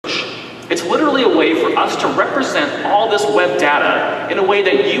It's literally a way for us to represent all this web data in a way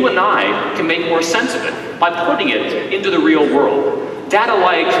that you and I can make more sense of it by putting it into the real world. Data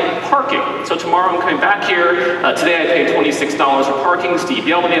like parking. So tomorrow I'm coming back here. Today I paid $26 for parking. Steve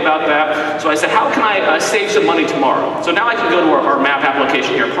yelled at me about that. So I said, how can I save some money tomorrow? So now I can go to our map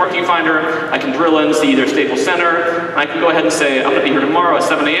application here, Parking Finder. I can drill in, see either Staples Center. And I can go ahead and say, I'm going to be here tomorrow at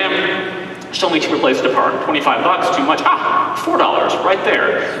 7 a.m. Show me cheaper place to park. 25 bucks, too much. $4 right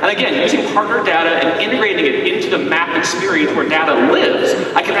there. And again, using partner data and integrating it into the map experience where data lives,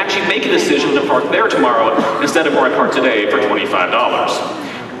 I can actually make a decision to park there tomorrow instead of where I parked today for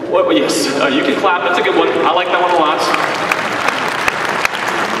 $25. Well, yes, you can clap. That's a good one. I like that one a lot.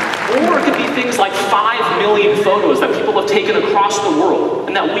 Or it could be things like 5 million photos that people have taken across the world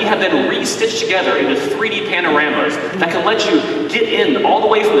and that we have then re-stitched together into 3D panoramas that can let you get in all the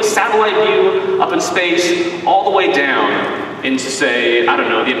way from the satellite view up in space all the way down into, say, I don't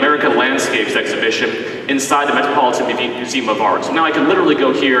know, the American Landscapes exhibition inside the Metropolitan Museum of Art. So now I can literally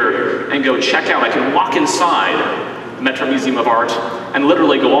go here and go check out. I can walk inside the Metro Museum of Art and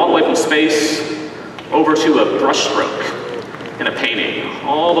literally go all the way from space over to a brushstroke in a painting,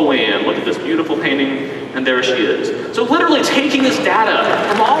 all the way in. Look at this beautiful painting, and there she is. So literally taking this data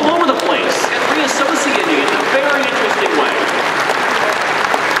from all over the place and reassociating it in a very interesting way.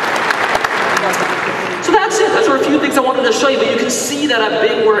 So that's it. Those are a few things I wanted to show you, but you can see that at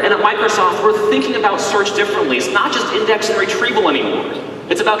Bing and at Microsoft, we're thinking about search differently. It's not just index and retrieval anymore.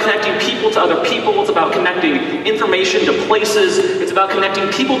 It's about connecting people to other people. It's about connecting information to places. It's about connecting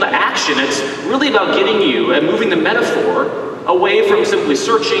people to action. It's really about getting you and moving the metaphor away from simply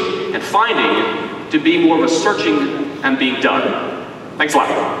searching and finding to be more of a searching and being done. Thanks a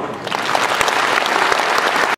lot.